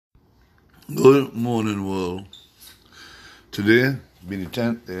Good morning, world. Today, being the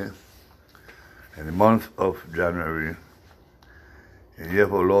 10th day in the month of January, in the year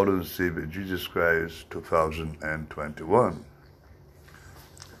of our Lord and Savior Jesus Christ, 2021.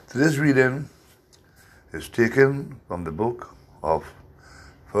 Today's reading is taken from the book of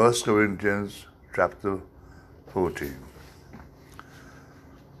 1 Corinthians, chapter 14.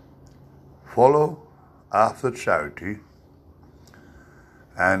 Follow after charity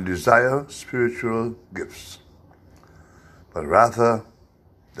and desire spiritual gifts, but rather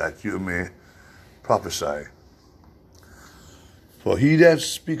that you may prophesy. For he that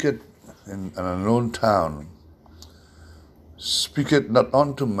speaketh in an unknown tongue speaketh not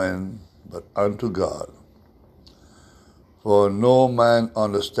unto men, but unto God. For no man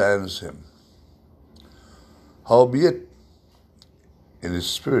understands him. Howbeit, in his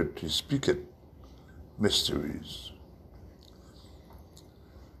spirit he speaketh mysteries.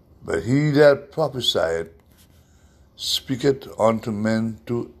 But he that prophesieth speaketh unto men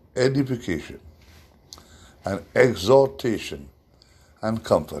to edification, and exhortation, and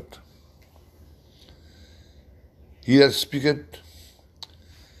comfort. He that speaketh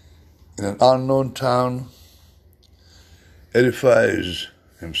in an unknown tongue edifies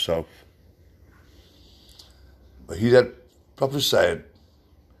himself. But he that prophesieth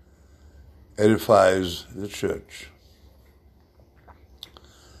edifies the church.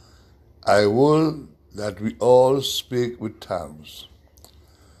 I will that we all speak with tongues,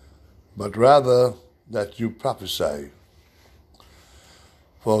 but rather that you prophesy.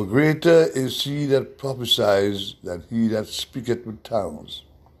 For greater is he that prophesies than he that speaketh with tongues,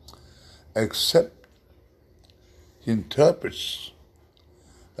 except he interprets,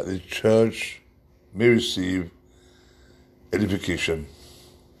 that the church may receive edification.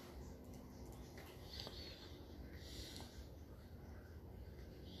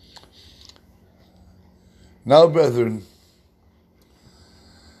 Now, brethren,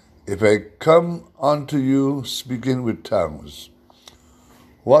 if I come unto you speaking with tongues,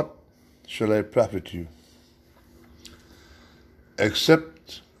 what shall I profit you?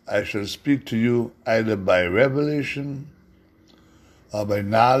 Except I shall speak to you either by revelation, or by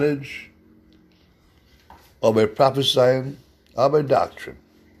knowledge, or by prophesying, or by doctrine.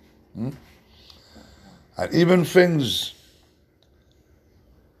 And even things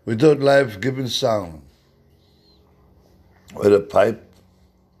without life-giving sound, whether pipe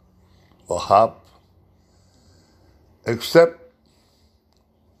or harp, except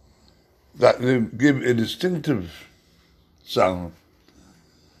that they give a distinctive sound,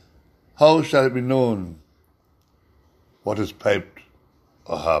 how shall it be known what is piped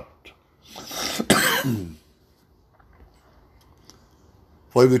or harped?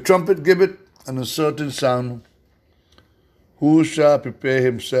 For if the trumpet giveth an uncertain sound, who shall prepare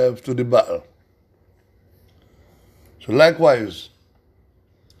himself to the battle? So likewise,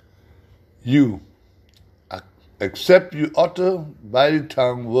 you, except you utter by the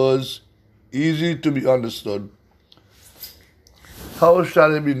tongue words easy to be understood, how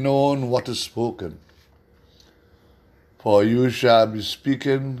shall it be known what is spoken? For you shall be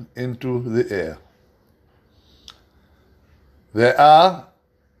speaking into the air. There are,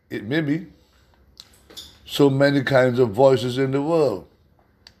 it may be, so many kinds of voices in the world,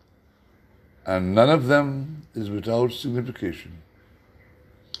 and none of them is without signification.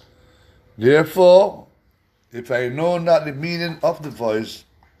 Therefore, if I know not the meaning of the voice,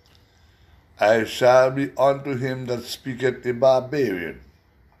 I shall be unto him that speaketh a barbarian,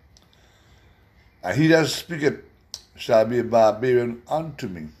 and he that speaketh shall be a barbarian unto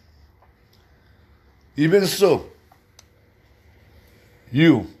me. Even so,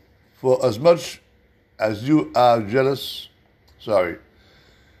 you, for as much as you are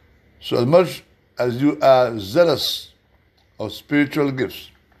zealous of spiritual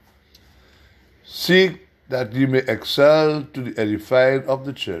gifts, seek that ye may excel to the edifying of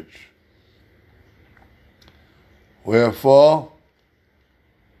the church. Wherefore,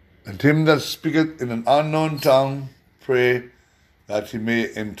 let him that speaketh in an unknown tongue pray that he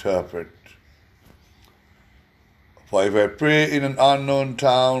may interpret. For if I pray in an unknown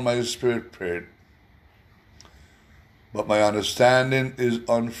tongue, my spirit prayed, but my understanding is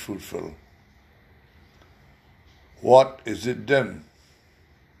unfruitful. What is it then?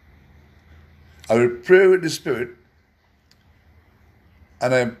 I will pray with the spirit,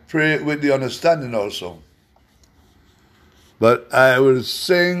 and I pray with the understanding also. But I will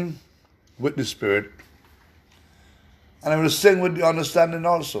sing with the spirit, and I will sing with the understanding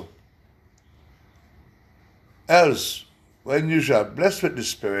also. Else, when you shall bless with the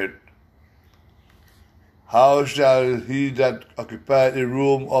spirit, how shall he that occupieth the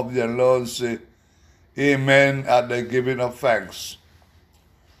room of the Lord say, Amen, at the giving of thanks,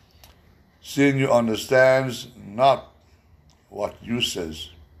 seeing you understands not what you says?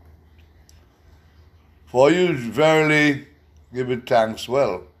 For you verily give it thanks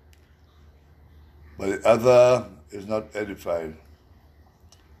well, but the other is not edified.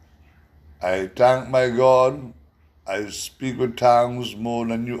 I thank my God, I speak with tongues more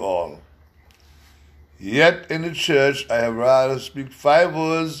than you all. Yet in the church I have rather speak 5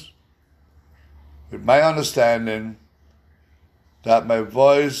 words with my understanding, that by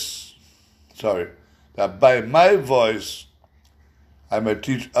my voice I may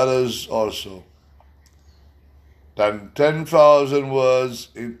teach others also, than 10,000 words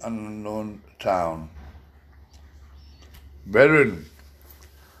in an unknown tongue. Brethren,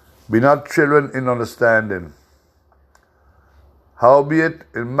 be not children in understanding. Howbeit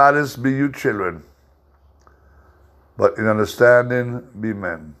in malice be you children, but in understanding be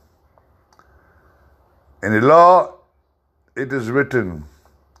men. In the law it is written,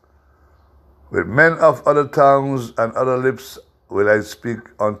 with men of other tongues and other lips will I speak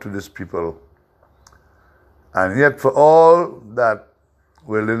unto this people. And yet for all that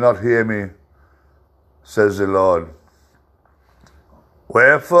will they not hear me, says the Lord.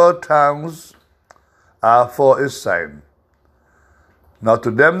 Wherefore tongues are for a sign, not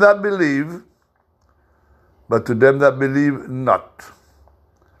to them that believe, but to them that believe not.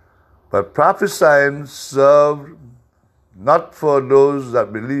 But prophesying served not for those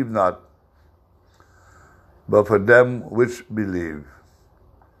that believe not, but for them which believe.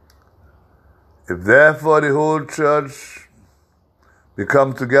 If therefore the whole church be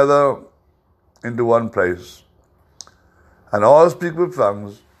come together into one place, and all speak with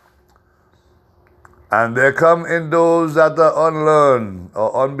tongues, and there come in those that are unlearned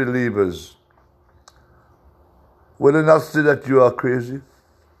or unbelievers, will they not say that you are crazy?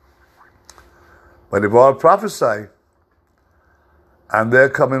 But if all prophesy, and there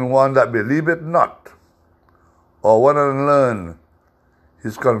come in one that believeth not, or one unlearned, he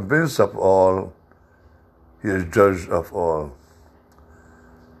is convinced of all, he is judged of all.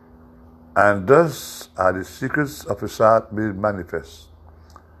 And thus are the secrets of his heart made manifest.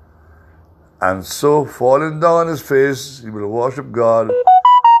 And so, falling down on his face, he will worship God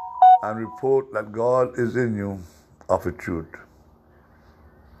and report that God is in you of a truth.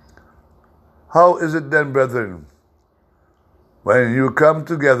 How is it then, brethren, when you come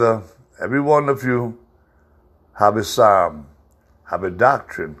together, every one of you have a psalm, have a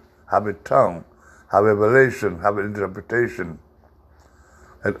doctrine, have a tongue, have a revelation, have an interpretation?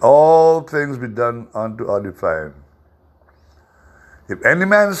 Let all things be done unto edifying. If any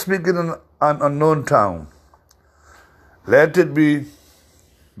man speak in an unknown tongue, let it be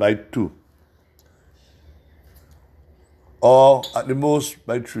by 2, or at the most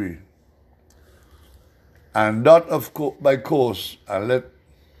by 3, and not by course, and let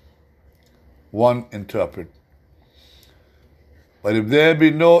one interpret. But if there be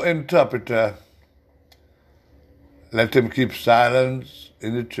no interpreter, let him keep silence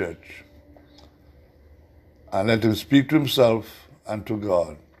in the church, and let him speak to himself and to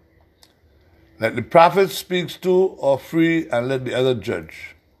God. Let the prophet speak 2 or 3, and let the other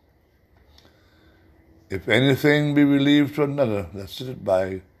judge. If anything be relieved to another that sitteth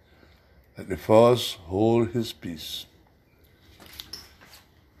by, let the first hold his peace.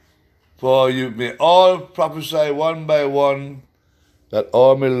 For you may all prophesy one by one, that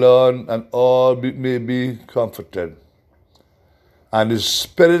all may learn and all may be comforted. And the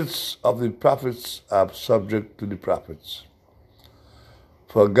spirits of the prophets are subject to the prophets.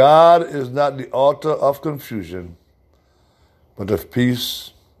 For God is not the author of confusion, but of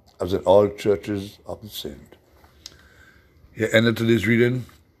peace, as in all churches of the saints. Here ended today's reading.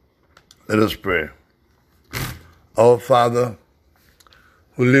 Let us pray. Our Father,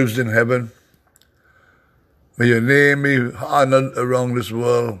 who lives in heaven, may your name be honored around this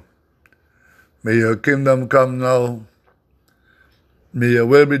world. May your kingdom come now. May your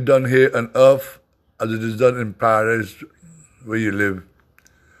will be done here on earth as it is done in paradise where you live.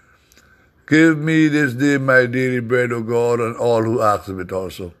 Give me this day my daily bread, O God, and all who ask of it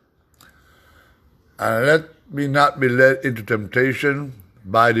also. And let me not be led into temptation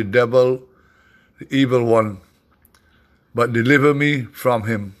by the devil, the evil one, but deliver me from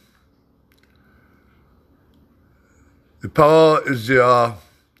him. The power is yours,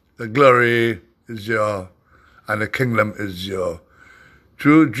 the glory is yours, and the kingdom is yours.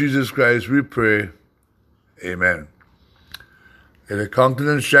 Through Jesus Christ we pray. Amen. Let the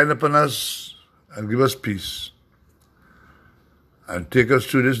countenance shine upon us and give us peace. And take us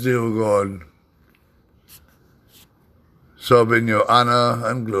through this day, O God, serve in your honor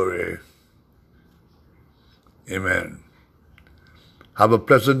and glory. Amen. Have a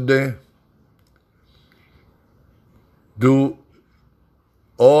pleasant day. Do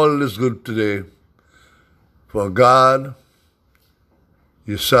all this good today for God,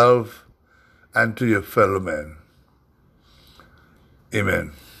 yourself, and to your fellow men.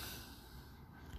 Amen.